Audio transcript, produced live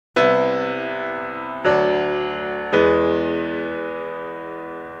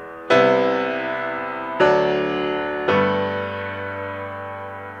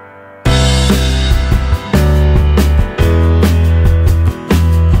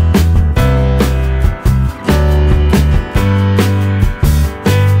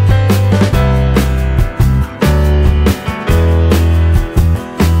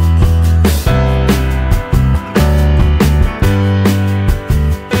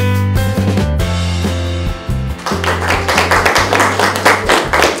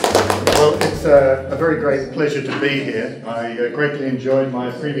enjoyed my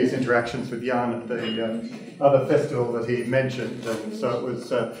previous interactions with Jan at the other festival that he mentioned, and so it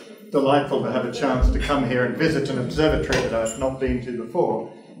was delightful to have a chance to come here and visit an observatory that I've not been to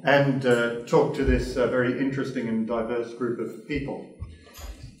before, and talk to this very interesting and diverse group of people.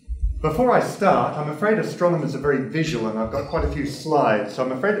 Before I start, I'm afraid astronomers are very visual, and I've got quite a few slides, so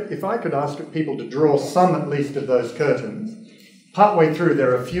I'm afraid if I could ask people to draw some at least of those curtains. Partway through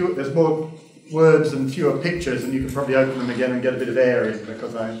there's more words and fewer pictures, and you can probably open them again and get a bit of air in,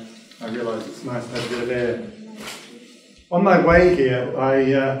 because I realise it's nice to have a bit of air. On my way here, I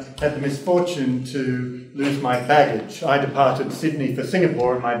had the misfortune to lose my baggage. I departed Sydney for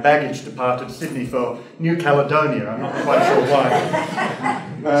Singapore, and my baggage departed Sydney for New Caledonia. I'm not quite sure why.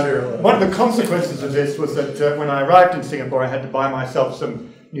 One of the consequences of this was that when I arrived in Singapore, I had to buy myself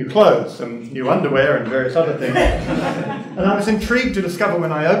some new clothes, some new underwear and various other things. And I was intrigued to discover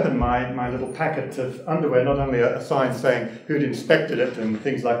when I opened my little packet of underwear, not only a sign saying who'd inspected it and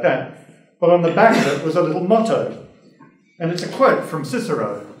things like that, but on the back of it was a little motto. And it's a quote from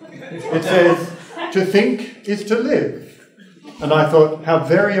Cicero. It says, "To think is to live." And I thought, how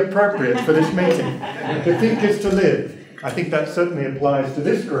very appropriate for this meeting. To think is to live. I think that certainly applies to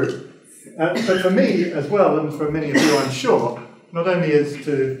this group. But for me as well, and for many of you I'm sure, not only is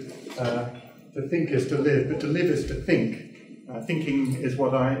to think is to live, but to live is to think. Thinking is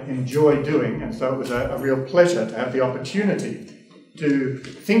what I enjoy doing, and so it was a real pleasure to have the opportunity to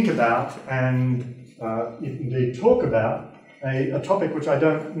think about and indeed talk about a topic which I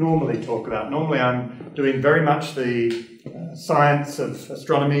don't normally talk about. Normally I'm doing very much the science of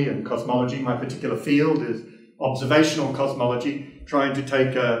astronomy and cosmology. My particular field is observational cosmology, trying to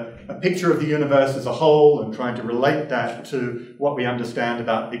take a picture of the universe as a whole and trying to relate that to what we understand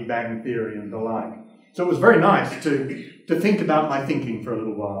about Big Bang theory and the like. So it was very nice to think about my thinking for a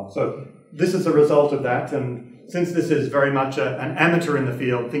little while. So this is a result of that, and since this is very much an amateur in the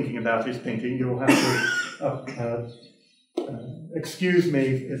field thinking about his thinking, you'll have to excuse me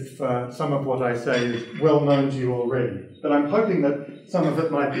if some of what I say is well known to you already. But I'm hoping that some of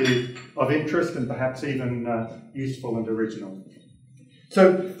it might be of interest and perhaps even useful and original.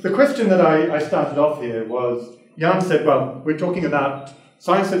 So the question that I started off here was, Jan said, well, we're talking about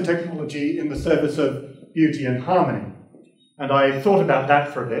science and technology in the service of beauty and harmony. And I thought about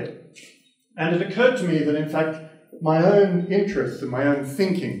that for a bit. And it occurred to me that, in fact, my own interests and my own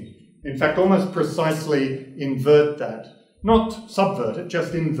thinking, in fact, almost precisely invert that. Not subvert it,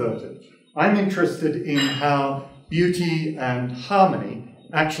 just invert it. I'm interested in how beauty and harmony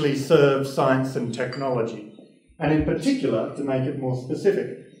actually serve science and technology. And in particular, to make it more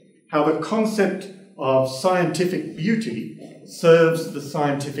specific, how the concept of scientific beauty serves the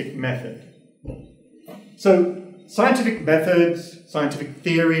scientific method. So scientific methods, scientific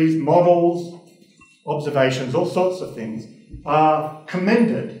theories, models, observations, all sorts of things are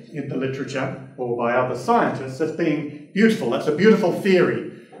commended in the literature or by other scientists as being beautiful. That's a beautiful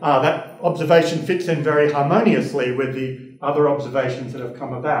theory. That observation fits in very harmoniously with the other observations that have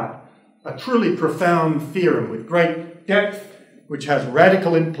come about. A truly profound theorem with great depth, which has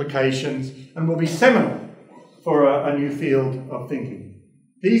radical implications and will be seminal for a new field of thinking.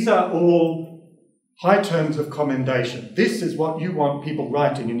 These are all high terms of commendation. This is what you want people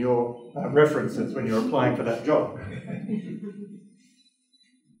writing in your references when you're applying for that job.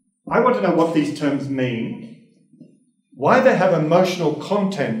 I want to know what these terms mean, why they have emotional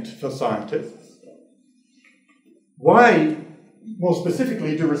content for scientists, why, more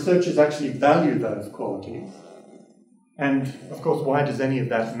specifically, do researchers actually value those qualities, and, of course, why does any of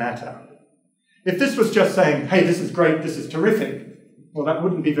that matter? If this was just saying, hey, this is great, this is terrific, well, that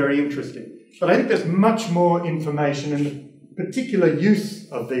wouldn't be very interesting. But I think there's much more information in the particular use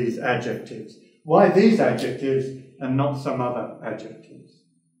of these adjectives. Why these adjectives and not some other adjectives?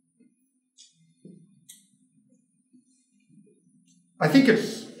 I think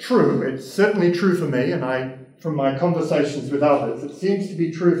it's true. It's certainly true for me, and from my conversations with others, it seems to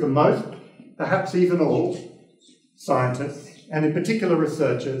be true for most, perhaps even all, scientists, and in particular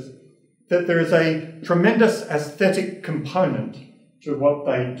researchers, that there is a tremendous aesthetic component to what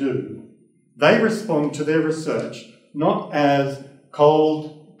they do. They respond to their research not as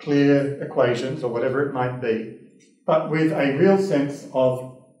cold, clear equations or whatever it might be, but with a real sense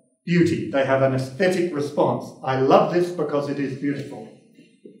of beauty. They have an aesthetic response. I love this because it is beautiful.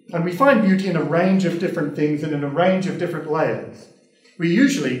 And we find beauty in a range of different things and in a range of different layers. We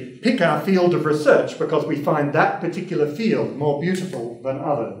usually pick our field of research because we find that particular field more beautiful than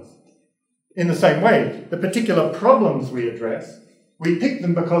others. In the same way, the particular problems we address, we pick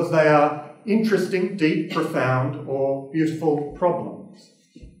them because they are interesting, deep, profound, or beautiful problems.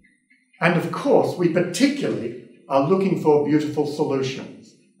 And of course, we particularly are looking for beautiful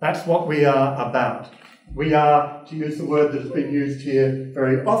solutions. That's what we are about. We are, to use the word that has been used here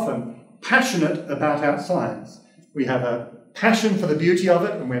very often, passionate about our science. We have a passion for the beauty of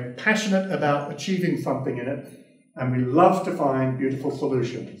it, and we're passionate about achieving something in it, and we love to find beautiful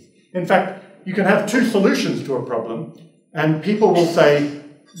solutions. In fact, you can have two solutions to a problem, and people will say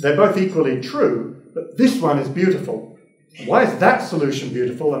they're both equally true, but this one is beautiful. Why is that solution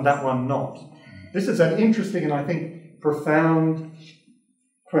beautiful and that one not? This is an interesting and I think profound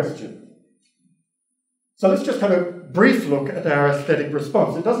question. So let's just have a brief look at our aesthetic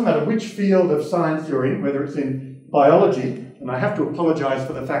response. It doesn't matter which field of science you're in, whether it's in biology, and I have to apologise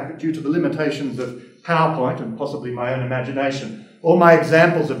for the fact that due to the limitations of PowerPoint and possibly my own imagination, all my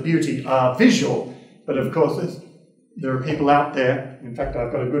examples of beauty are visual, but of course there are people out there, in fact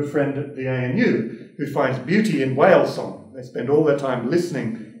I've got a good friend at the ANU who finds beauty in whale song. They spend all their time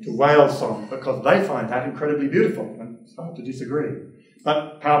listening to whale song because they find that incredibly beautiful, and it's hard to disagree.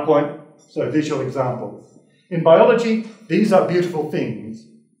 But PowerPoint, so visual examples. In biology, these are beautiful things.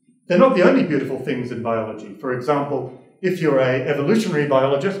 They're not the only beautiful things in biology. For example, if you're an evolutionary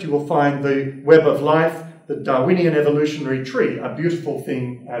biologist, you will find the web of life, the Darwinian evolutionary tree, a beautiful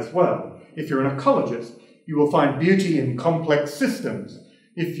thing as well. If you're an ecologist, you will find beauty in complex systems.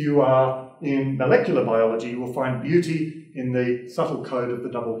 If you are in molecular biology, you will find beauty in the subtle code of the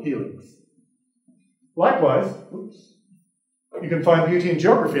double helix. Likewise, you can find beauty in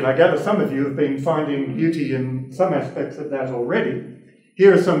geography, and I gather some of you have been finding beauty in some aspects of that already.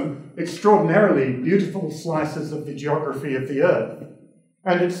 Here are some extraordinarily beautiful slices of the geography of the Earth,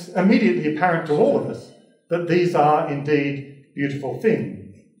 and it's immediately apparent to all of us that these are indeed beautiful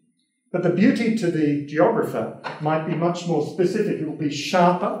things. But the beauty to the geographer might be much more specific. It will be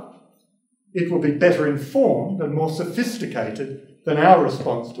sharper, it will be better informed and more sophisticated than our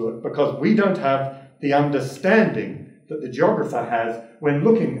response to it, because we don't have the understanding that the geographer has when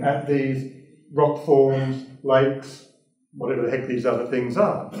looking at these rock forms, lakes, whatever the heck these other things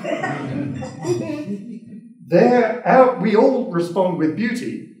are. We all respond with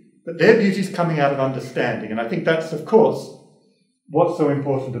beauty, but their beauty is coming out of understanding. And I think that's, of course, what's so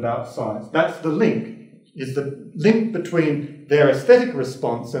important about science. That's the link, is the link between their aesthetic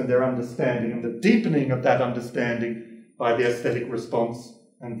response and their understanding, and the deepening of that understanding by the aesthetic response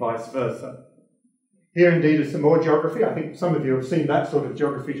and vice versa. Here indeed is some more geography. I think some of you have seen that sort of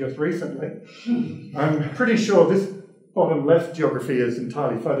geography just recently. I'm pretty sure this bottom left geography is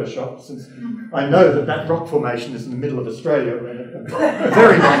entirely photoshopped, since I know that that rock formation is in the middle of Australia, a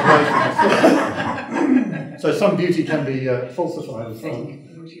very long way from the sea. So some beauty can be falsified as well.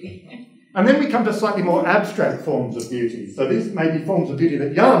 And then we come to slightly more abstract forms of beauty. So these may be forms of beauty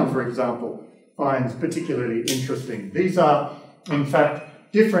that Jan, for example, finds particularly interesting. These are, in fact,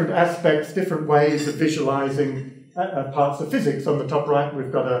 different aspects, different ways of visualising parts of physics. On the top right,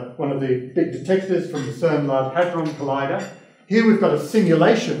 we've got one of the big detectors from the CERN Large Hadron Collider. Here we've got a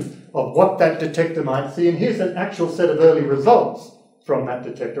simulation of what that detector might see, and here's an actual set of early results from that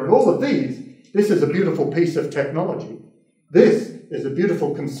detector. And all of these, this is a beautiful piece of technology. This is a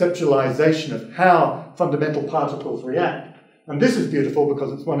beautiful conceptualisation of how fundamental particles react. And this is beautiful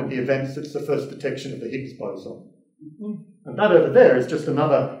because it's one of the events that's the first detection of the Higgs boson. And that over there is just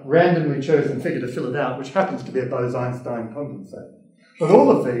another randomly chosen figure to fill it out, which happens to be a Bose-Einstein condensate. But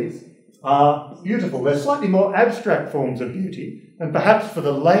all of these are beautiful. They're slightly more abstract forms of beauty, and perhaps for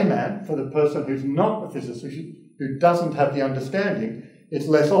the layman, for the person who's not a physicist, who doesn't have the understanding, it's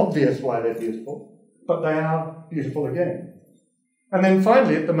less obvious why they're beautiful, but they are beautiful again. And then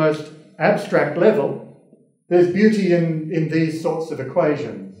finally, at the most abstract level, there's beauty in these sorts of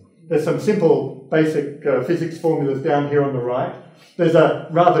equations. There's some simple basic physics formulas down here on the right. There's a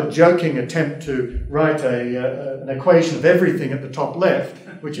rather joking attempt to write an equation of everything at the top left,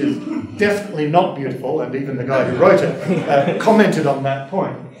 which is definitely not beautiful, and even the guy who wrote it commented on that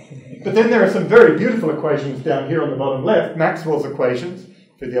point. But then there are some very beautiful equations down here on the bottom left, Maxwell's equations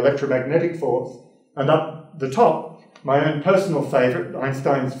for the electromagnetic force, and up the top, my own personal favourite,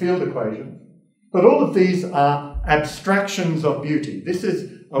 Einstein's field equation. But all of these are abstractions of beauty. This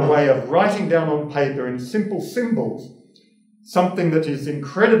is a way of writing down on paper in simple symbols something that is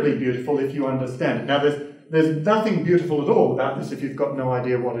incredibly beautiful if you understand it. Now, there's nothing beautiful at all about this if you've got no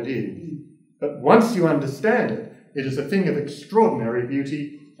idea what it is. But once you understand it, it is a thing of extraordinary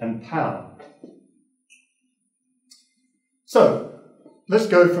beauty and power. So, let's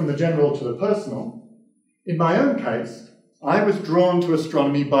go from the general to the personal. In my own case, I was drawn to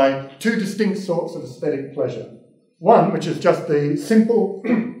astronomy by two distinct sorts of aesthetic pleasure. One, which is just the simple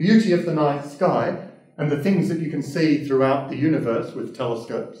beauty of the night sky and the things that you can see throughout the universe with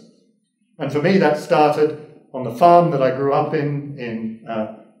telescopes. And for me, that started on the farm that I grew up in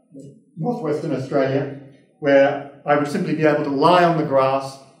northwestern Australia, where I would simply be able to lie on the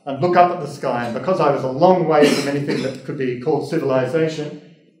grass and look up at the sky, and because I was a long way from anything that could be called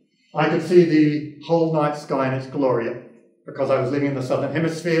civilization, I could see the whole night sky in its glory. Because I was living in the southern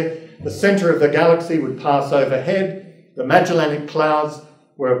hemisphere, the centre of the galaxy would pass overhead, the Magellanic Clouds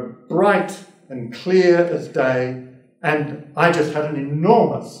were bright and clear as day, and I just had an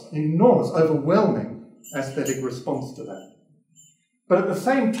enormous, overwhelming aesthetic response to that. But at the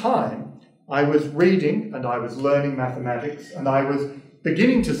same time, I was reading and I was learning mathematics, and I was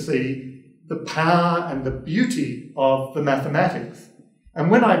beginning to see the power and the beauty of the mathematics. And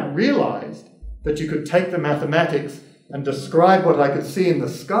when I realised that you could take the mathematics and describe what I could see in the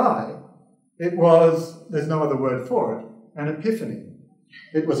sky, it was, there's no other word for it, an epiphany.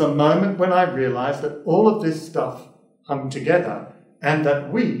 It was a moment when I realised that all of this stuff hung together and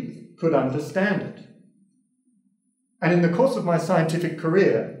that we could understand it. And in the course of my scientific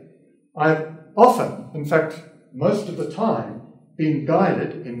career, I've often, in fact, most of the time, been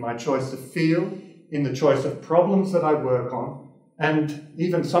guided in my choice of field, in the choice of problems that I work on, and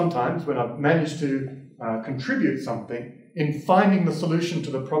even sometimes when I've managed to contribute something in finding the solution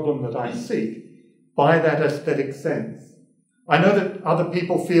to the problem that I seek by that aesthetic sense. I know that other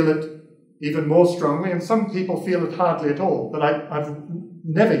people feel it even more strongly, and some people feel it hardly at all, but I've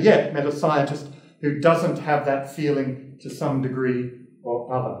never yet met a scientist who doesn't have that feeling to some degree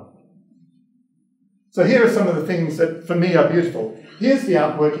or other. So here are some of the things that for me are beautiful. Here's the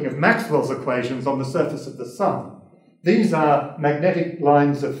outworking of Maxwell's equations on the surface of the sun. These are magnetic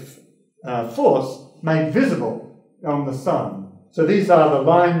lines of force made visible on the sun. So these are the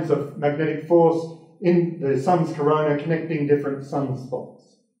lines of magnetic force in the sun's corona connecting different sunspots.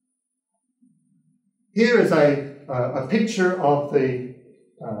 Here is a picture of the,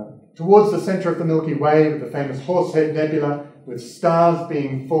 towards the centre of the Milky Way, with the famous Horsehead Nebula, with stars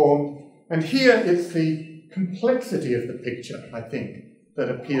being formed. And here it's the complexity of the picture, I think, that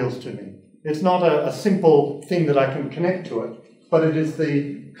appeals to me. It's not a simple thing that I can connect to it, but it is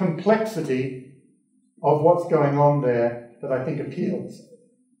the complexity of what's going on there that I think appeals.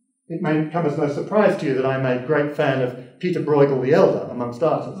 It may come as no surprise to you that I'm a great fan of Peter Bruegel the Elder, amongst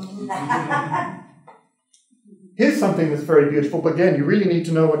others. Here's something that's very beautiful, but again, you really need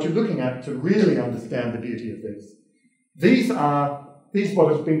to know what you're looking at to really understand the beauty of this. These,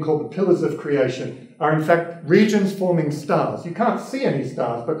 what has been called the pillars of creation, are in fact regions forming stars. You can't see any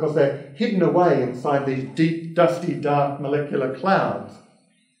stars because they're hidden away inside these deep, dusty, dark molecular clouds.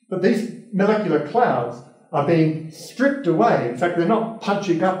 But these molecular clouds are being stripped away. In fact, they're not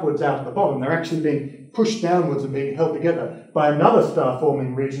punching upwards out of the bottom. They're actually being pushed downwards and being held together by another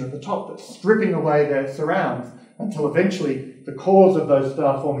star-forming region at the top that's stripping away their surrounds until eventually the cores of those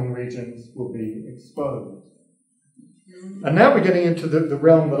star-forming regions will be exposed. And now we're getting into the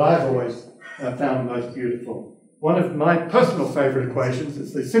realm that I've always found most beautiful. One of my personal favourite equations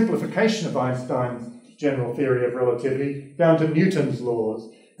is the simplification of Einstein's general theory of relativity down to Newton's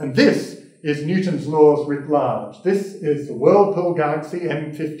laws. And this is Newton's laws writ large. This is the Whirlpool galaxy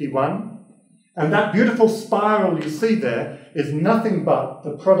M51. And that beautiful spiral you see there is nothing but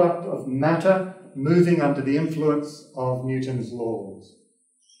the product of matter moving under the influence of Newton's laws.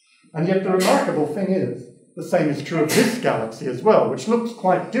 And yet the remarkable thing is, the same is true of this galaxy as well, which looks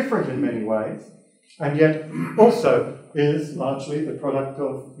quite different in many ways, and yet also is largely the product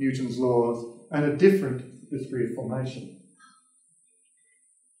of Newton's laws and a different history of formation.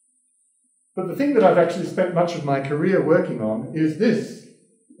 But the thing that I've actually spent much of my career working on is this,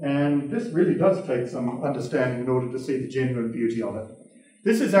 and this really does take some understanding in order to see the genuine beauty of it.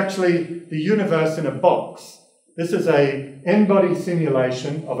 This is actually the universe in a box. This is an n-body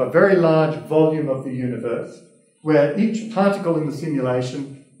simulation of a very large volume of the universe, where each particle in the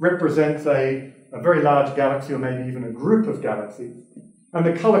simulation represents a very large galaxy, or maybe even a group of galaxies. And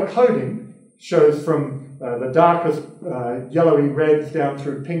the colour coding shows from the darkest yellowy reds down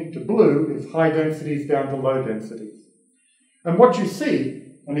through pink to blue is high densities down to low densities. And what you see,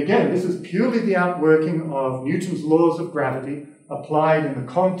 and again, this is purely the outworking of Newton's laws of gravity applied in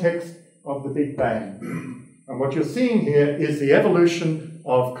the context of the Big Bang. And what you're seeing here is the evolution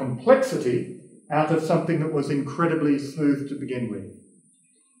of complexity out of something that was incredibly smooth to begin with.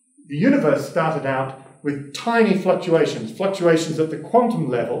 The universe started out with tiny fluctuations at the quantum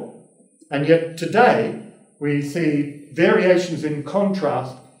level, and yet today we see variations in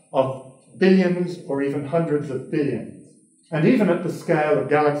contrast of billions or even hundreds of billions. And even at the scale of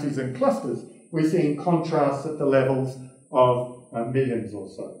galaxies and clusters, we're seeing contrasts at the levels of millions or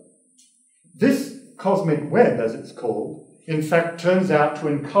so. This cosmic web, as it's called, in fact turns out to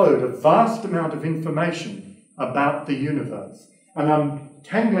encode a vast amount of information about the universe. And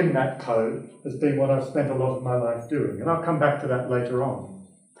untangling that code has been what I've spent a lot of my life doing, and I'll come back to that later on.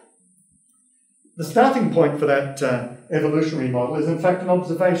 The starting point for that evolutionary model is in fact an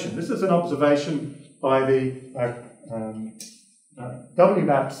observation. This is an observation by the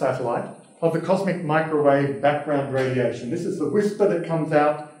WMAP satellite of the cosmic microwave background radiation. This is the whisper that comes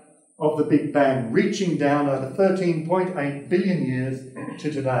out of the Big Bang, reaching down over 13.8 billion years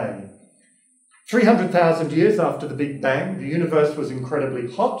to today. 300,000 years after the Big Bang, the universe was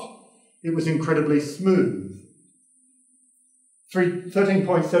incredibly hot, it was incredibly smooth.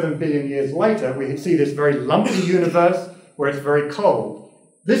 13.7 billion years later, we see this very lumpy universe where it's very cold.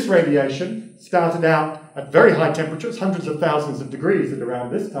 This radiation started out at very high temperatures, hundreds of thousands of degrees at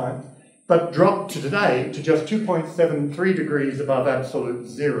around this time, but dropped to today to just 2.73 degrees above absolute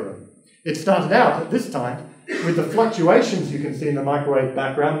zero. It started out at this time with the fluctuations you can see in the microwave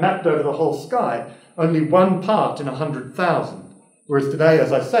background mapped over the whole sky, only 1 part in 100,000. Whereas today,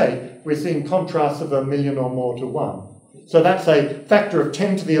 as I say, we're seeing contrasts of 1 million or more to 1. So that's a factor of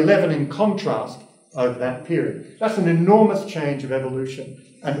 10 to the 11 in contrast over that period. That's an enormous change of evolution,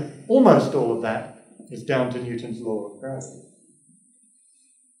 and almost all of that is down to Newton's law of gravity.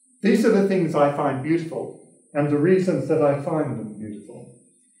 These are the things I find beautiful, and the reasons that I find them beautiful.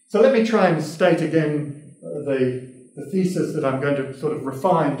 So let me try and state again the thesis that I'm going to sort of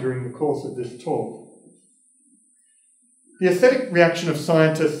refine during the course of this talk. The aesthetic reaction of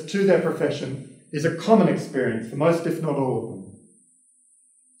scientists to their profession is a common experience for most, if not all of them.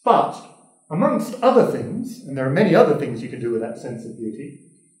 But, amongst other things, and there are many other things you can do with that sense of beauty,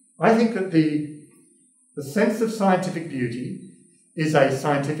 I think that the sense of scientific beauty is a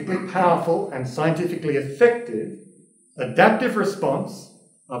scientifically powerful and scientifically effective adaptive response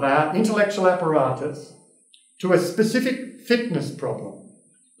of our intellectual apparatus to a specific fitness problem.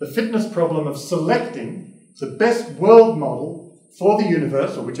 The fitness problem of selecting the best world model for the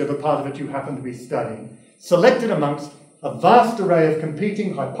universe, or whichever part of it you happen to be studying, selected amongst a vast array of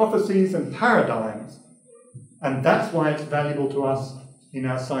competing hypotheses and paradigms. And that's why it's valuable to us in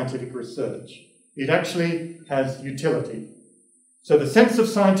our scientific research. It actually has utility. So the sense of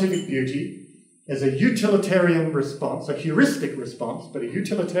scientific beauty is a utilitarian response, a heuristic response, but a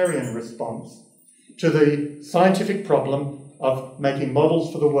utilitarian response to the scientific problem of making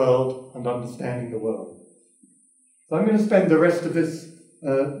models for the world and understanding the world. So I'm going to spend the rest of this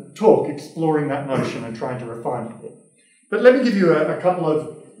talk exploring that notion and trying to refine it. But let me give you a couple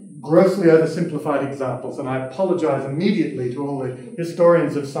of grossly oversimplified examples, and I apologize immediately to all the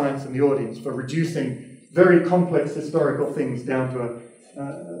historians of science in the audience for reducing very complex historical things down to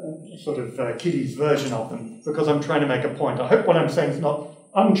a sort of kiddie's version of them, because I'm trying to make a point. I hope what I'm saying is not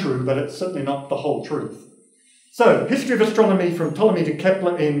untrue, but it's certainly not the whole truth. So, history of astronomy from Ptolemy to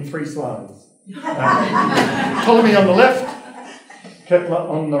Kepler in 3 slides. Ptolemy on the left, Kepler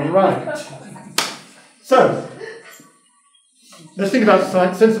on the right. So, let's think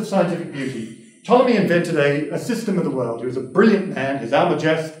about sense of scientific beauty. Ptolemy invented a system of the world. He was a brilliant man. His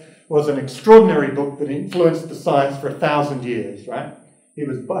Almagest was an extraordinary book that influenced the science for 1,000 years, right? He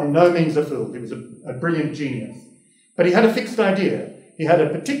was by no means a fool. He was a brilliant genius. But he had a fixed idea. He had a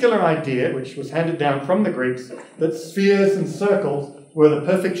particular idea, which was handed down from the Greeks, that spheres and circles were the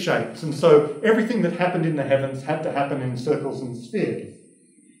perfect shapes. And so everything that happened in the heavens had to happen in circles and spheres.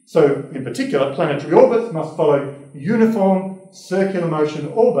 So, in particular, planetary orbits must follow uniform circular motion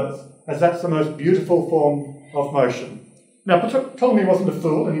orbits, as that's the most beautiful form of motion. Now, Ptolemy wasn't a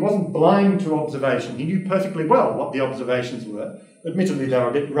fool, and he wasn't blind to observation. He knew perfectly well what the observations were. Admittedly, they were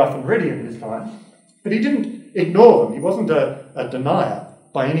a bit rough and ready in his time, but he didn't ignore them. He wasn't a denier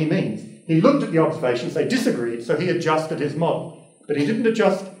by any means. He looked at the observations, they disagreed, so he adjusted his model. But he didn't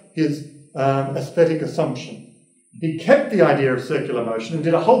adjust his aesthetic assumption. He kept the idea of circular motion and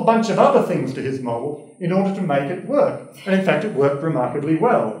did a whole bunch of other things to his model in order to make it work. And in fact, it worked remarkably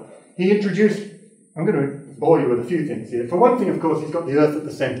well. He introduced, I'm going to bore you with a few things here. For one thing, of course, he's got the Earth at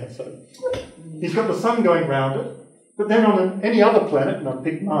the centre. So he's got the sun going round it. But then on any other planet, and I've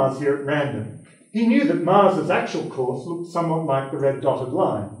picked Mars here at random, he knew that Mars's actual course looked somewhat like the red dotted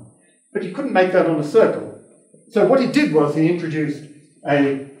line. But you couldn't make that on a circle. So what he did was he introduced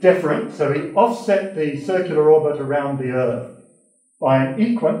a deferent, so he offset the circular orbit around the Earth by an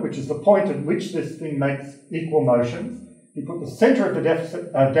equant, which is the point at which this thing makes equal motions. He put the centre of the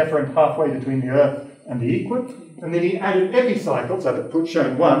deferent halfway between the Earth and the equant, and then he added epicycles, so that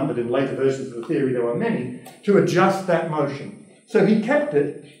shown one, but in later versions of the theory there were many, to adjust that motion. So he kept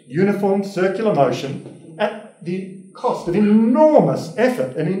it uniform circular motion at the cost of enormous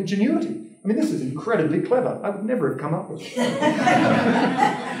effort and ingenuity. I mean, this is incredibly clever. I would never have come up with it.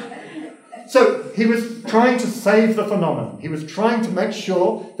 So he was trying to save the phenomenon. He was trying to make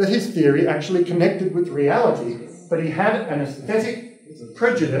sure that his theory actually connected with reality, but he had an aesthetic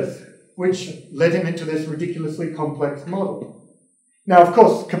prejudice which led him into this ridiculously complex model. Now, of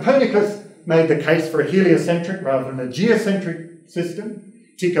course, Copernicus made the case for a heliocentric rather than a geocentric system.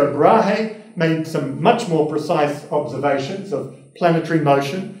 Tycho Brahe made some much more precise observations of planetary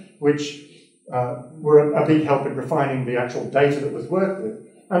motion, which were a big help in refining the actual data that was worked with.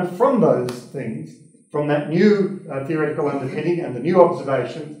 And from those things, from that new theoretical underpinning and the new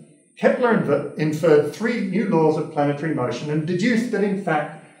observations, Kepler inferred 3 new laws of planetary motion and deduced that, in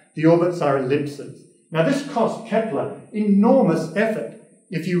fact, the orbits are ellipses. Now, this cost Kepler enormous effort.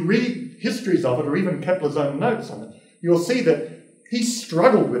 If you read histories of it, or even Kepler's own notes on it, you'll see that he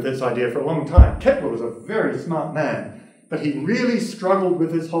struggled with this idea for a long time. Kepler was a very smart man, but he really struggled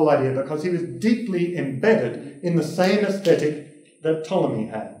with this whole idea because he was deeply embedded in the same aesthetic that Ptolemy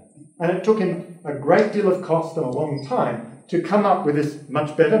had. And it took him a great deal of cost and a long time to come up with this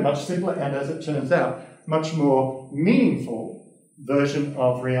much better, much simpler, and as it turns out, much more meaningful version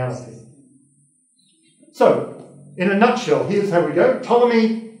of reality. So, in a nutshell, here's how we go.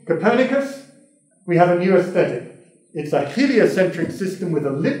 Ptolemy, Copernicus, we have a new aesthetic. It's a heliocentric system with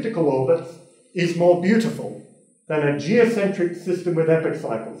elliptical orbits is more beautiful than a geocentric system with epoch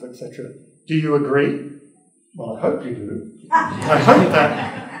cycles, etc. Do you agree? Well, I hope you do. I hope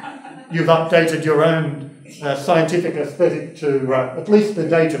that you've updated your own scientific aesthetic to at least the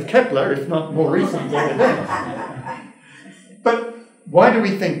date of Kepler, if not more recent than events. But why do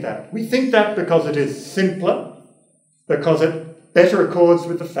we think that? We think that because it is simpler, because it better accords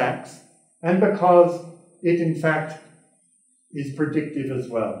with the facts, and because it, in fact, is predictive as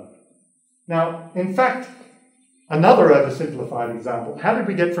well. Now, in fact, another oversimplified example, how did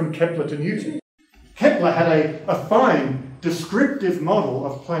we get from Kepler to Newton? Kepler had a fine descriptive model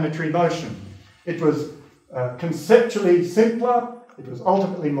of planetary motion. It was conceptually simpler, it was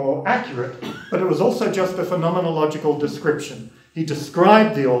ultimately more accurate, but it was also just a phenomenological description. He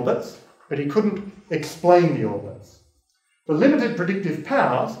described the orbits, but he couldn't explain the orbits. The limited predictive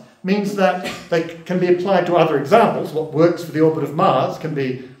powers means that they can be applied to other examples. What works for the orbit of Mars can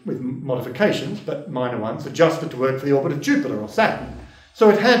be, with modifications, but minor ones, adjusted to work for the orbit of Jupiter or Saturn. So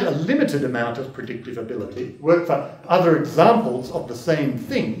it had a limited amount of predictive ability, worked for other examples of the same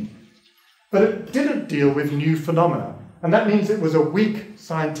thing, but it didn't deal with new phenomena. And that means it was a weak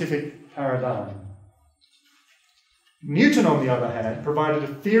scientific paradigm. Newton, on the other hand, provided a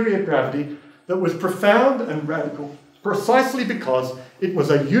theory of gravity that was profound and radical precisely because it was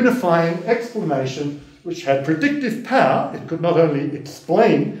a unifying explanation which had predictive power. It could not only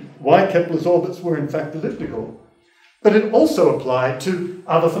explain why Kepler's orbits were in fact elliptical, but it also applied to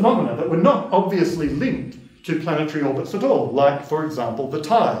other phenomena that were not obviously linked to planetary orbits at all, like, for example, the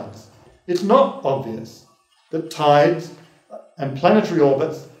tides. It's not obvious that tides and planetary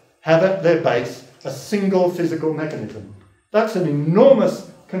orbits have at their base a single physical mechanism. That's an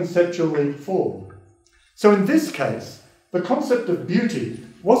enormous conceptual leap forward. So in this case, the concept of beauty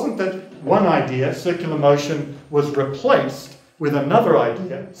wasn't that one idea, circular motion, was replaced with another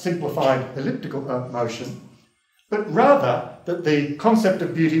idea, simplified elliptical motion, but rather that the concept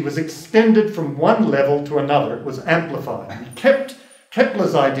of beauty was extended from one level to another. It was amplified. We kept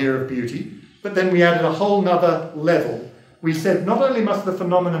Kepler's idea of beauty, but then we added a whole nother level. We said not only must the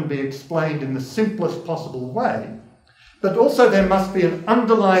phenomenon be explained in the simplest possible way, but also there must be an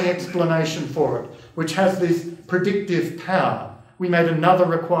underlying explanation for it, which has this predictive power. We made another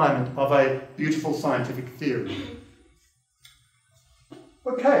requirement of a beautiful scientific theory.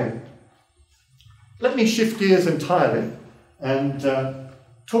 Okay. Let me shift gears entirely and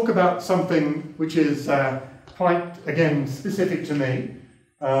talk about something which is quite, again, specific to me.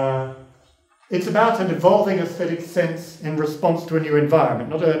 It's about an evolving aesthetic sense in response to a new environment.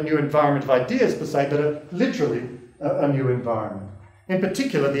 Not a new environment of ideas per se, but literally a new environment. In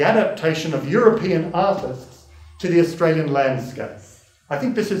particular, the adaptation of European artists to the Australian landscape. I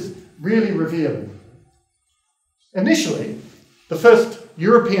think this is really revealing. Initially, the first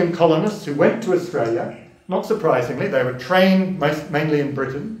European colonists who went to Australia, not surprisingly, they were trained mainly in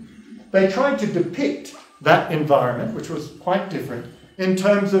Britain. They tried to depict that environment, which was quite different, in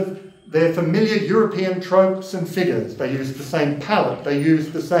terms of their familiar European tropes and figures. They used the same palette, they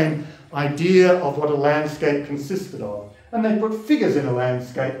used the same idea of what a landscape consisted of. And they put figures in a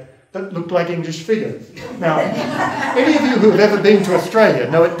landscape that looked like English figures. Now, any of you who have ever been to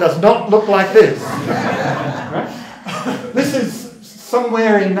Australia know it does not look like this. Right? This is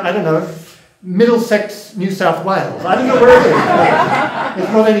somewhere in, I don't know, Middlesex, New South Wales. I don't know where it is.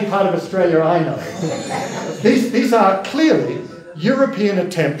 It's not any part of Australia I know. These are clearly European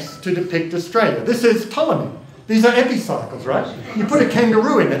attempts to depict Australia. This is Ptolemy. These are epicycles, right? You put a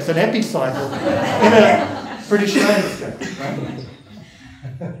kangaroo in, it's an epicycle in a British landscape. Right?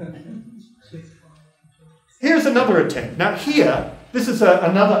 Here's another attempt. Now here, this is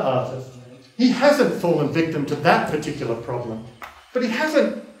another artist. He hasn't fallen victim to that particular problem, but he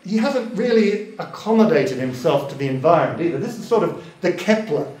hasn't really accommodated himself to the environment either. This is sort of the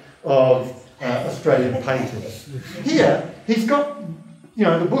Kepler of Australian painters. Here, he's got,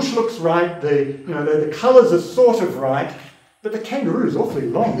 the bush looks right, the colours are sort of right, but the kangaroo is awfully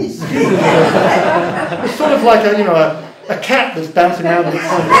long. It's sort of like a cat that's bouncing around in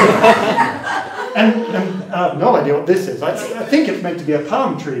front of it. And I have no idea what this is. I think it's meant to be a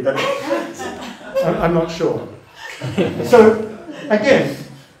palm tree, but I'm not sure. So, again,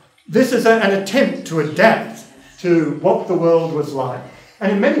 this is an attempt to adapt to what the world was like.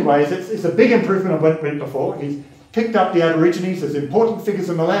 And in many ways, it's a big improvement on what went before. He's picked up the Aborigines as important figures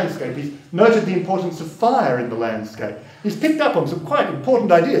in the landscape. He's noted the importance of fire in the landscape. He's picked up on some quite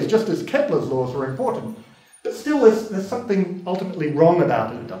important ideas, just as Kepler's laws were important. But still, there's something ultimately wrong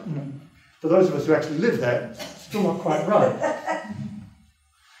about it. For those of us who actually live there, it's still not quite right.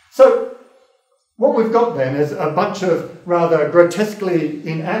 So, what we've got then is a bunch of rather grotesquely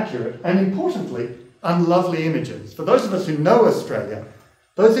inaccurate and, importantly, unlovely images. For those of us who know Australia,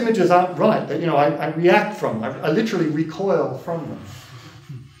 those images aren't right. I react from them. I literally recoil from them.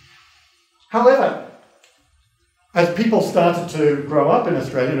 However, as people started to grow up in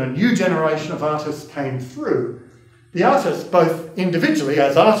Australia and a new generation of artists came through, the artists, both individually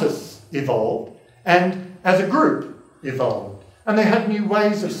as artists evolved and as a group evolved. And they had new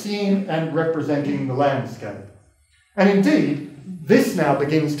ways of seeing and representing the landscape. And indeed, this now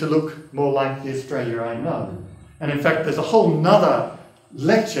begins to look more like the Australia I know. And in fact, there's a whole nother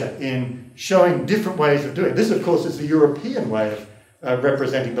lecture in showing different ways of doing it. This, of course, is the European way of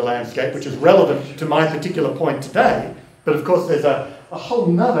representing the landscape, which is relevant to my particular point today. But of course, there's a whole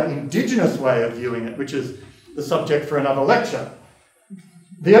nother indigenous way of viewing it, which is the subject for another lecture.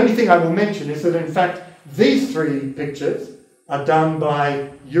 The only thing I will mention is that, in fact, these three pictures are done by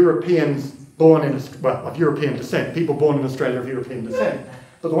Europeans born of European descent, people born in Australia of European descent.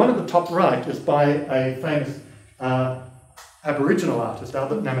 But the one at the top right is by a famous Aboriginal artist,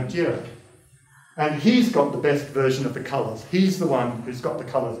 Albert Namatjira. And he's got the best version of the colours. He's the one who's got the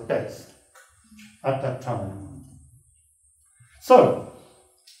colours best at that time. So,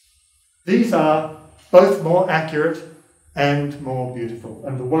 these are both more accurate and more beautiful,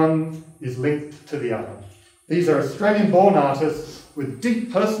 and the one is linked to the other. These are Australian-born artists with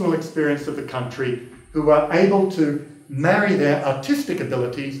deep personal experience of the country who are able to marry their artistic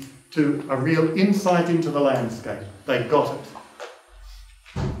abilities to a real insight into the landscape. They got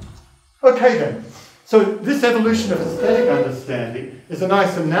it. Okay then, so this evolution of aesthetic understanding is a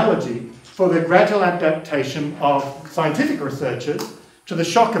nice analogy for the gradual adaptation of scientific researchers to the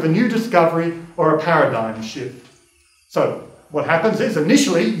shock of a new discovery or a paradigm shift. So, what happens is,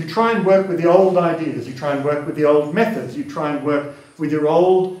 initially, you try and work with the old ideas, you try and work with the old methods, you try and work with your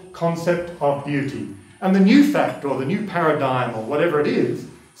old concept of beauty. And the new fact, or the new paradigm, or whatever it is,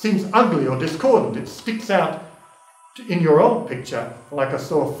 seems ugly or discordant. It sticks out in your old picture like a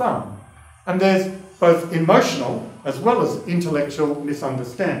sore thumb. And there's both emotional as well as intellectual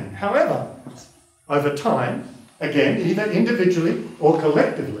misunderstanding. However, over time, again, either individually or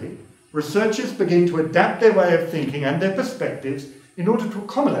collectively, researchers begin to adapt their way of thinking and their perspectives in order to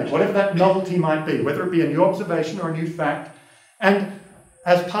accommodate whatever that novelty might be, whether it be a new observation or a new fact. And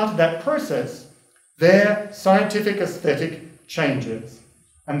as part of that process, their scientific aesthetic changes.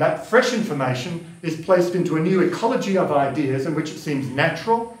 And that fresh information is placed into a new ecology of ideas in which it seems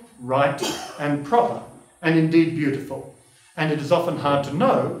natural, right, and proper, and indeed beautiful. And it is often hard to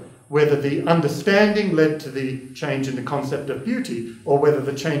know whether the understanding led to the change in the concept of beauty, or whether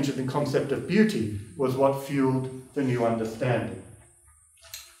the change in the concept of beauty was what fueled the new understanding.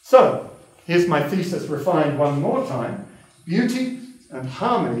 So, here's my thesis refined one more time. Beauty and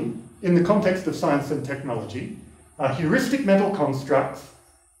harmony, in the context of science and technology, are heuristic mental constructs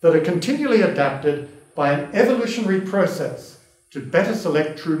that are continually adapted by an evolutionary process to better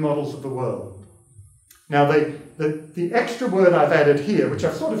select true models of the world. Now, the extra word I've added here, which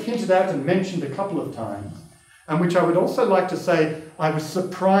I've sort of hinted at and mentioned a couple of times, and which I would also like to say I was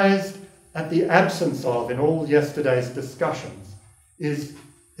surprised at the absence of in all yesterday's discussions, is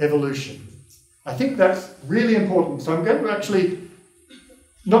evolution. I think that's really important. So I'm going to actually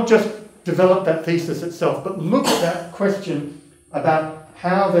not just develop that thesis itself, but look at that question about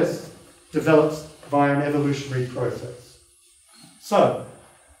how this develops via an evolutionary process. So,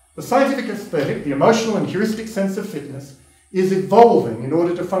 the scientific aesthetic, the emotional and heuristic sense of fitness, is evolving in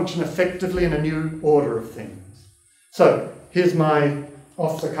order to function effectively in a new order of things. So here's my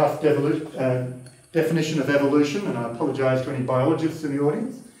off-the-cuff definition of evolution, and I apologise to any biologists in the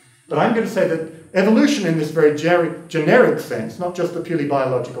audience, but I'm going to say that evolution in this very generic sense, not just the purely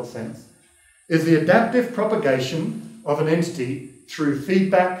biological sense, is the adaptive propagation of an entity through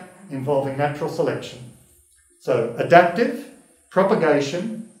feedback involving natural selection. So adaptive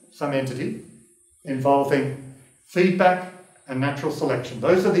propagation, some entity, involving feedback and natural selection.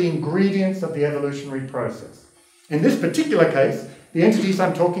 Those are the ingredients of the evolutionary process. In this particular case, the entities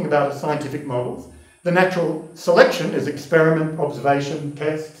I'm talking about are scientific models. The natural selection is experiment, observation,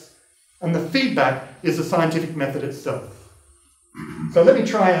 tests, and the feedback is the scientific method itself. So let me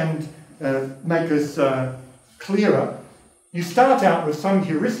try and make this clearer. You start out with some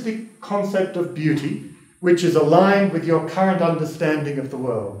heuristic concept of beauty, which is aligned with your current understanding of the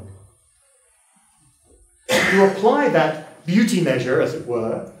world. You apply that beauty measure, as it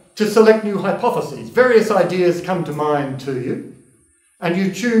were, to select new hypotheses. Various ideas come to mind to you, and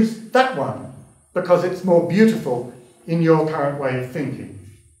you choose that one because it's more beautiful in your current way of thinking.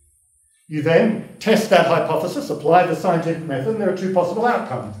 You then test that hypothesis, apply the scientific method, and there are two possible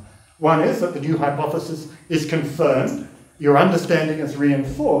outcomes. One is that the new hypothesis is confirmed, your understanding is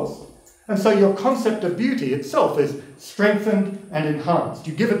reinforced, and so your concept of beauty itself is strengthened and enhanced.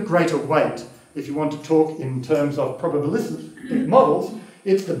 You give it greater weight. If you want to talk in terms of probabilistic models,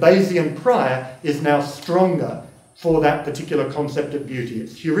 it's the Bayesian prior is now stronger for that particular concept of beauty.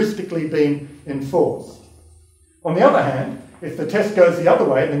 It's heuristically being enforced. On the other hand, if the test goes the other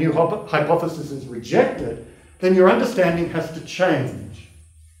way and the new hypothesis is rejected, then your understanding has to change.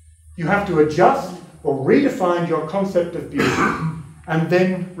 You have to adjust or redefine your concept of beauty and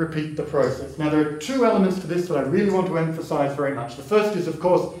then repeat the process. Now, there are two elements to this that I really want to emphasize very much. The first is, of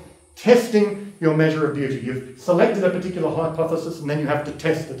course, testing your measure of beauty. You've selected a particular hypothesis and then you have to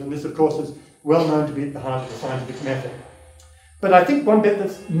test it. And this, of course, is well known to be at the heart of the scientific method. But I think one bit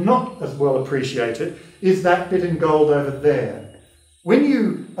that's not as well appreciated is that bit in gold over there. When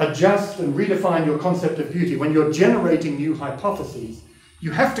you adjust and redefine your concept of beauty, when you're generating new hypotheses, you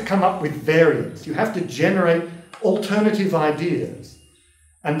have to come up with variants. You have to generate alternative ideas.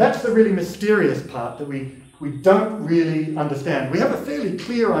 And that's the really mysterious part that we don't really understand. We have a fairly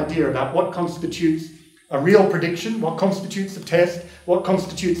clear idea about what constitutes a real prediction, what constitutes a test, what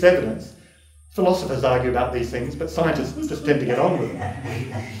constitutes evidence. Philosophers argue about these things, but scientists just tend to get on with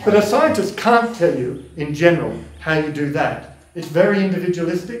them. But a scientist can't tell you, in general, how you do that. It's very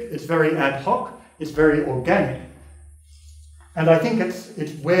individualistic, it's very ad hoc, it's very organic. And I think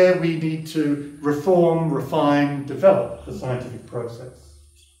it's where we need to reform, refine, develop the scientific process.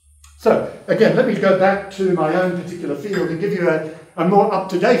 So, again, let me go back to my own particular field and give you a more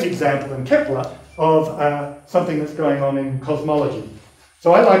up-to-date example than Kepler of something that's going on in cosmology.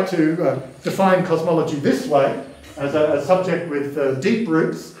 So I like to define cosmology this way, as a subject with deep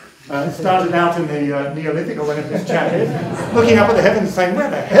roots. Started out in the Neolithic, or whenever this chat is, looking up at the heavens saying, where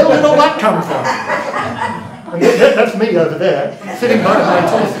the hell did all that come from? And that's me over there, sitting by my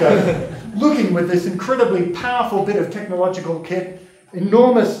telescope, looking with this incredibly powerful bit of technological kit,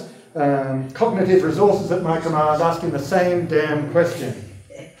 enormous cognitive resources at my command, asking the same damn question,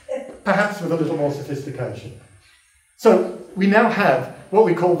 perhaps with a little more sophistication. So we now have what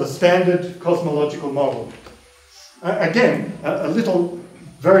we call the standard cosmological model. Again, a little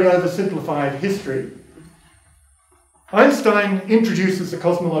very oversimplified history. Einstein introduces the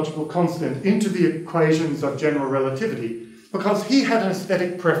cosmological constant into the equations of general relativity because he had an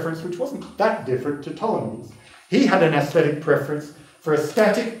aesthetic preference which wasn't that different to Ptolemy's. He had an aesthetic preference for a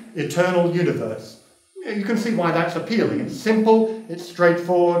static, eternal universe. You can see why that's appealing. It's simple, it's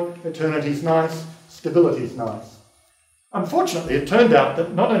straightforward, eternity's nice, stability's nice. Unfortunately, it turned out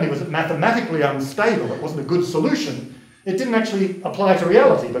that not only was it mathematically unstable, it wasn't a good solution, it didn't actually apply to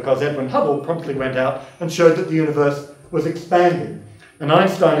reality because Edwin Hubble promptly went out and showed that the universe was expanding. And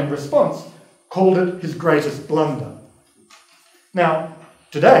Einstein, in response, called it his greatest blunder. Now,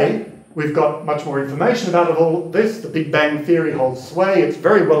 today, we've got much more information about all of this. The Big Bang theory holds sway. It's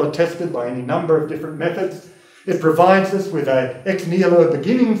very well attested by any number of different methods. It provides us with an ex nihilo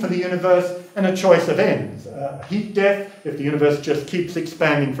beginning for the universe and a choice of ends. Heat death, if the universe just keeps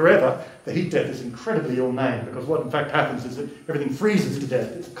expanding forever, the heat death is incredibly ill-named because what in fact happens is that everything freezes to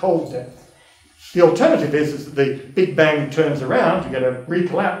death. It's a cold death. The alternative is that the Big Bang turns around, you get a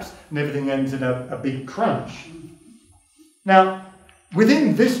recollapse, and everything ends in a big crunch. Now,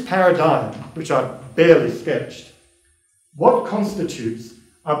 within this paradigm, which I've barely sketched, what constitutes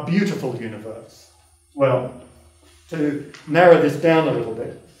a beautiful universe? Well, to narrow this down a little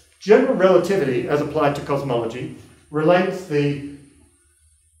bit, general relativity, as applied to cosmology, relates the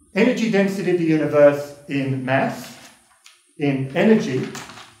energy density of the universe in mass, in energy,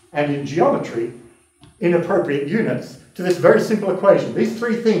 and in geometry, in appropriate units, to this very simple equation. These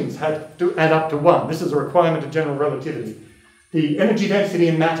three things had to add up to one. This is a requirement of general relativity. The energy density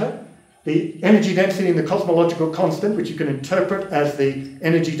in matter, the energy density in the cosmological constant, which you can interpret as the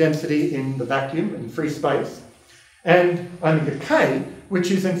energy density in the vacuum, in free space, and omega k,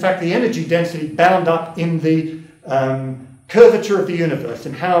 which is in fact the energy density bound up in the curvature of the universe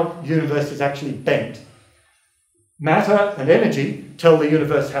and how the universe is actually bent. Matter and energy tell the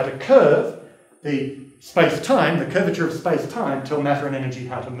universe how to curve. The space-time, the curvature of space-time, tell matter and energy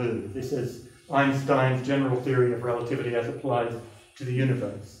how to move. This is Einstein's general theory of relativity as applied to the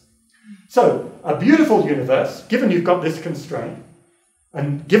universe. So, a beautiful universe, given you've got this constraint,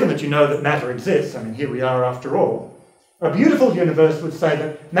 and given that you know that matter exists, I mean, here we are after all, a beautiful universe would say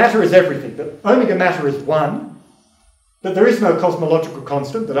that matter is everything, that omega matter is 1, that there is no cosmological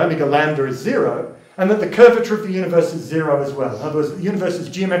constant, that omega lambda is 0, and that the curvature of the universe is 0 as well. In other words, the universe is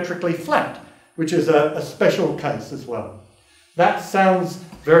geometrically flat, which is a special case as well. That sounds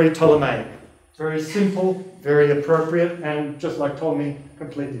very Ptolemaic, very simple, very appropriate, and just like Ptolemy,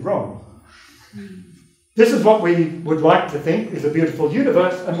 completely wrong. This is what we would like to think is a beautiful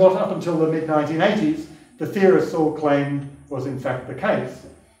universe, and what up until the mid-1980s, the theorists all claimed was in fact the case.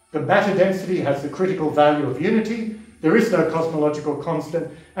 The matter density has the critical value of unity, there is no cosmological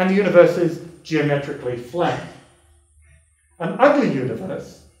constant, and the universe is geometrically flat. An ugly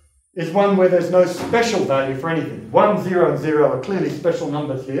universe is one where there's no special value for anything. 1, 0, and 0 are clearly special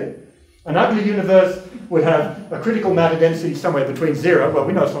numbers here. An ugly universe would have a critical matter density somewhere between 0, well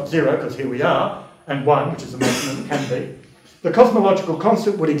we know it's not 0 because here we are, and 1, which is the maximum it can be. The cosmological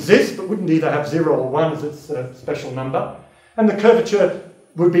constant would exist, but wouldn't either have 0 or 1 as its special number. And the curvature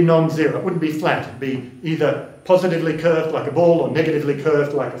would be non-zero, it wouldn't be flat, it'd be either positively curved like a ball or negatively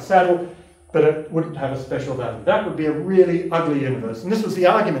curved like a saddle, but it wouldn't have a special value. That would be a really ugly universe. And this was the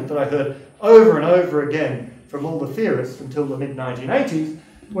argument that I heard over and over again from all the theorists until the mid-1980s,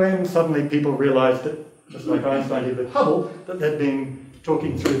 when suddenly people realised that, just like Einstein did with Hubble, that they'd been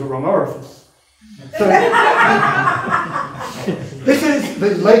talking through the wrong orifice. So, this is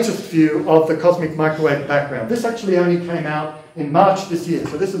the latest view of the cosmic microwave background. This actually only came out in March this year,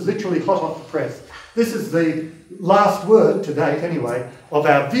 so this is literally hot off the press. This is the last word, to date anyway, of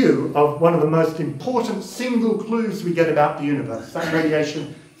our view of one of the most important single clues we get about the universe, that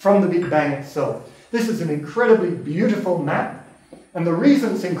radiation from the Big Bang itself. This is an incredibly beautiful map, and the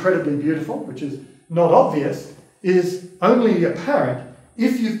reason it's incredibly beautiful, which is not obvious, is only apparent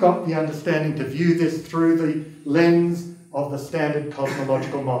if you've got the understanding to view this through the lens of the standard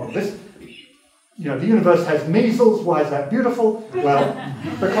cosmological model. This, the universe has measles. Why is that beautiful? Well,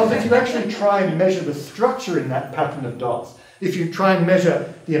 because if you actually try and measure the structure in that pattern of dots, if you try and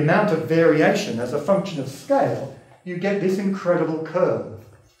measure the amount of variation as a function of scale, you get this incredible curve.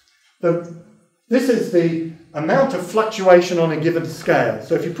 This is the amount of fluctuation on a given scale.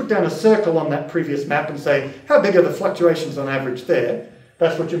 So if you put down a circle on that previous map and say, how big are the fluctuations on average there?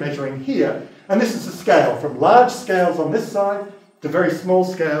 That's what you're measuring here. And this is the scale, from large scales on this side to very small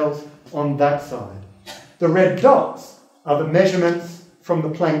scales on that side. The red dots are the measurements from the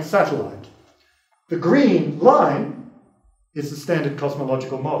Planck satellite. The green line is the standard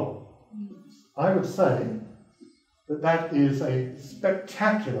cosmological model. I would say that that is a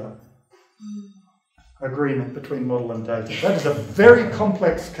spectacular agreement between model and data. That is a very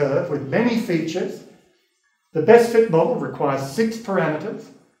complex curve with many features. The best fit model requires 6 parameters.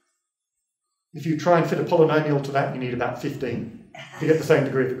 If you try and fit a polynomial to that, you need about 15 to get the same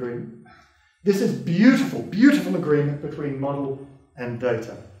degree of agreement. This is beautiful, beautiful agreement between model and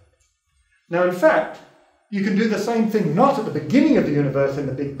data. Now, in fact, you can do the same thing not at the beginning of the universe in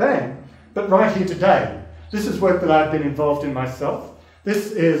the Big Bang, but right here today. This is work that I've been involved in myself.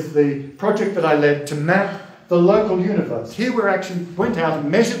 This is the project that I led to map the local universe. Here we actually went out and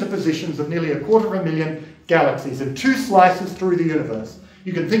measured the positions of nearly 250,000 galaxies in 2 slices through the universe.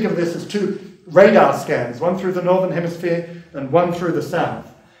 You can think of this as 2 radar scans, one through the northern hemisphere and one through the south.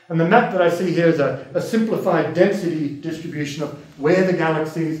 And the map that I see here is a simplified density distribution of where the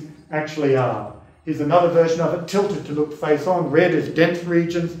galaxies actually are. Here's another version of it, tilted to look face on. Red is dense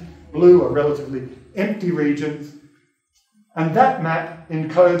regions, blue are relatively empty regions. And that map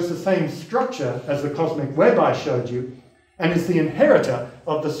encodes the same structure as the cosmic web I showed you, and is the inheritor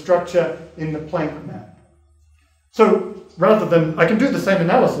of the structure in the Planck map. So rather than, I can do the same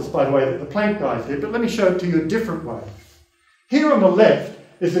analysis, by the way, that the Planck guys did, but let me show it to you a different way. Here on the left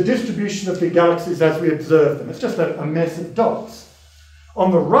is the distribution of the galaxies as we observe them. It's just a mess of dots.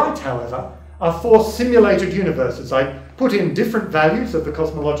 On the right, however, are 4 simulated universes. I put in different values of the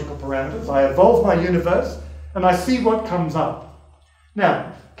cosmological parameters, I evolve my universe, and I see what comes up.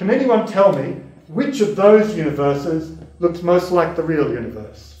 Now, can anyone tell me which of those universes looks most like the real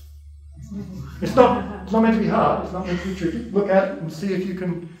universe? It's not meant to be hard, it's not meant to be tricky. Look at it and see if you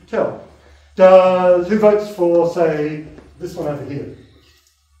can tell. Who votes for, say, this one over here?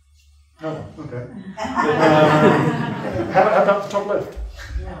 No one, okay. How about the top left?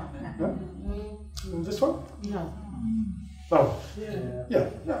 No? This one? No. Oh,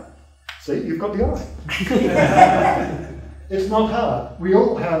 yeah. See, you've got the eye. It's not hard. We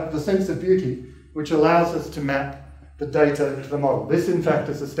all have the sense of beauty, which allows us to map the data to the model. This, in fact,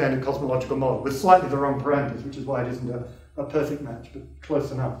 is a standard cosmological model with slightly the wrong parameters, which is why it isn't a perfect match, but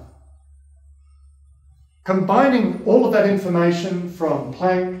close enough. Combining all of that information from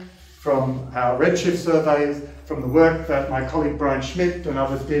Planck, from our redshift surveys, from the work that my colleague Brian Schmidt and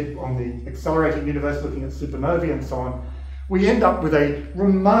others did on the accelerating universe looking at supernovae and so on, we end up with a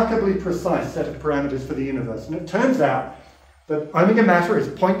remarkably precise set of parameters for the universe. And it turns out that omega matter is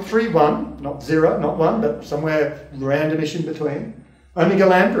 0.31, not 0, not 1, but somewhere randomish in between. Omega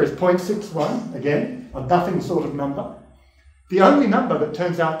lambda is 0.61, again, a nothing sort of number. The only number that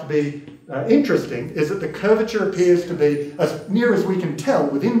turns out to be interesting is that the curvature appears to be, as near as we can tell,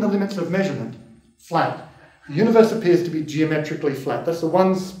 within the limits of measurement, flat. The universe appears to be geometrically flat. That's the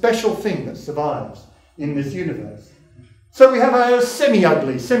one special thing that survives in this universe. So we have a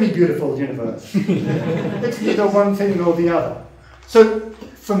semi-ugly, semi-beautiful universe. It's neither one thing nor the other. So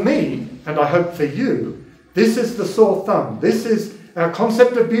for me, and I hope for you, this is the sore thumb. This is our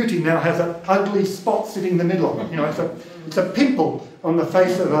concept of beauty now has an ugly spot sitting in the middle of it. You know, it's a pimple on the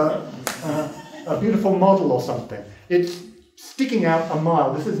face of a beautiful model or something. It's sticking out a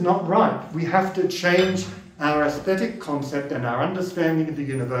mile. This is not right. We have to change our aesthetic concept and our understanding of the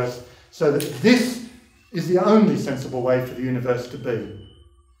universe so that this is the only sensible way for the universe to be.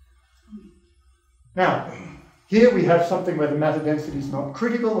 Now, here we have something where the matter density is not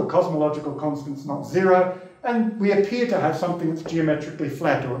critical, the cosmological constant is not 0, and we appear to have something that's geometrically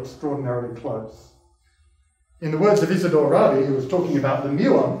flat or extraordinarily close. In the words of Isidore Rabi, who was talking about the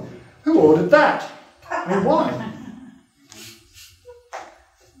muon, who ordered that? And why?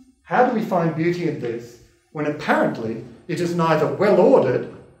 How do we find beauty in this when apparently it is neither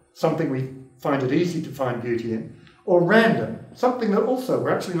well-ordered, something we find it easy to find beauty in, or random, something that also we're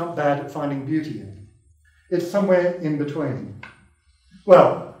actually not bad at finding beauty in? It's somewhere in between.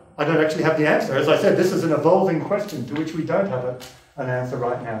 Well, I don't actually have the answer. As I said, this is an evolving question to which we don't have an answer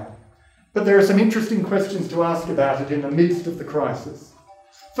right now. But there are some interesting questions to ask about it in the midst of the crisis.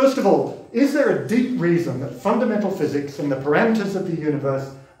 First of all, is there a deep reason that fundamental physics and the parameters of the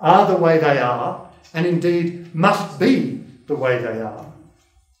universe are the way they are, and indeed must be the way they are?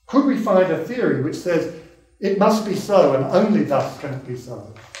 Could we find a theory which says it must be so and only thus can it be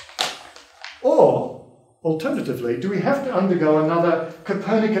so? Or, alternatively, do we have to undergo another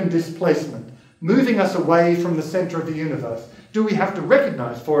Copernican displacement, moving us away from the centre of the universe? Do we have to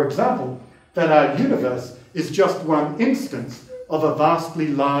recognise, for example, that our universe is just one instance of a vastly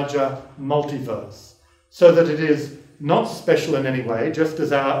larger multiverse, so that it is not special in any way, just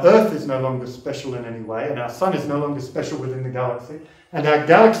as our Earth is no longer special in any way, and our Sun is no longer special within the galaxy, and our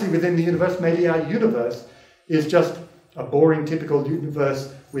galaxy within the universe, maybe our universe, is just a boring typical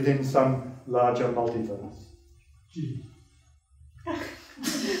universe within some larger multiverse.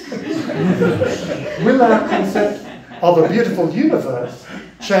 Will our concept of a beautiful universe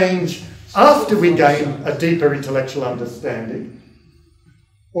change after we gain a deeper intellectual understanding?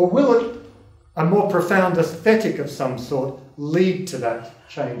 Or will a more profound aesthetic of some sort lead to that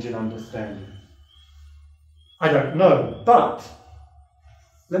change in understanding? I don't know, but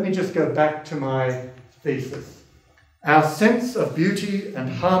let me just go back to my thesis. Our sense of beauty and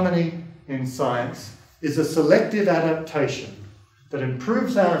harmony in science is a selective adaptation that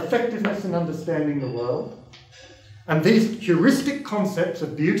improves our effectiveness in understanding the world, and these heuristic concepts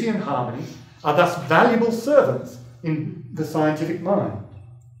of beauty and harmony are thus valuable servants in the scientific mind.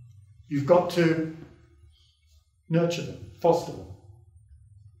 You've got to nurture them, foster them.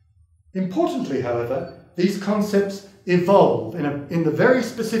 Importantly, however, these concepts evolve in the very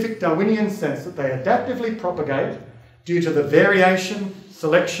specific Darwinian sense that they adaptively propagate due to the variation,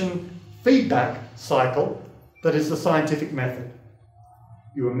 selection, feedback cycle that is the scientific method.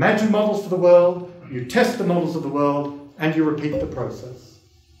 You imagine models for the world, you test the models of the world, and you repeat the process.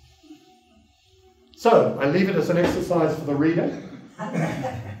 So, I leave it as an exercise for the reader.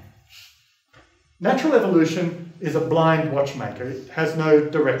 Natural evolution is a blind watchmaker. It has no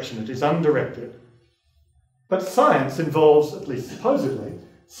direction. It is undirected. But science involves, at least supposedly,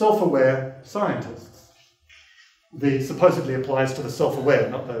 self-aware scientists. The supposedly applies to the self-aware,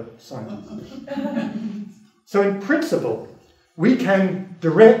 not the scientists. So in principle, we can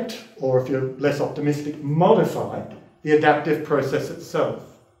direct, or if you're less optimistic, modify the adaptive process itself,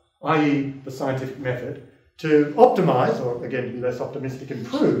 i.e. the scientific method, to optimize, or again, to be less optimistic,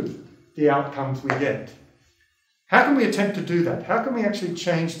 improve the outcomes we get. How can we attempt to do that? How can we actually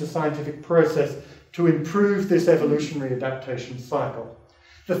change the scientific process to improve this evolutionary adaptation cycle?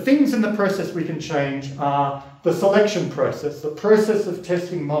 The things in the process we can change are the selection process, the process of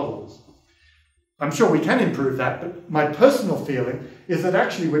testing models. I'm sure we can improve that, but my personal feeling is that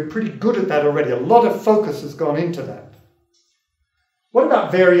actually we're pretty good at that already. A lot of focus has gone into that. What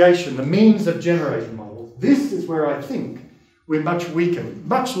about variation, the means of generating models? This is where I think we're much weaker.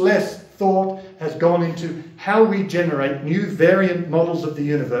 Much less thought has gone into how we generate new variant models of the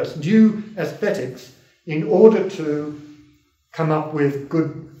universe, new aesthetics, in order to come up with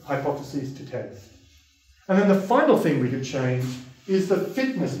good hypotheses to test. And then the final thing we could change is the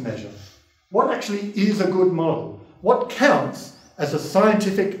fitness measure. What actually is a good model? What counts as a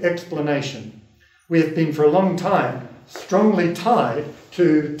scientific explanation? We have been for a long time strongly tied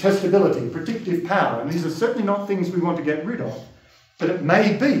to testability, predictive power, and these are certainly not things we want to get rid of. But it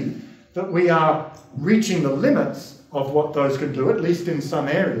may be that we are reaching the limits of what those can do, at least in some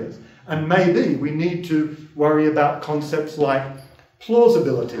areas, and maybe we need to worry about concepts like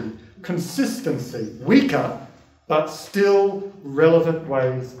plausibility, consistency, weaker, but still relevant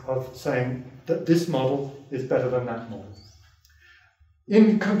ways of saying that this model is better than that model.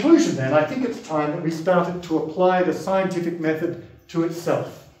 In conclusion then, I think it's time that we started to apply the scientific method to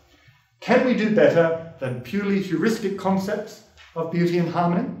itself. Can we do better than purely heuristic concepts of beauty and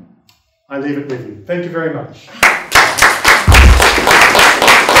harmony? I leave it with you. Thank you very much.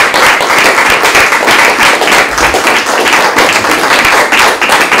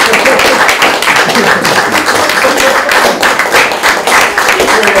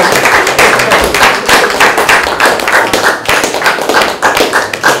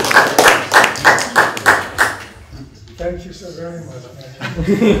 Thank you so very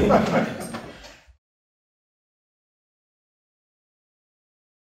much.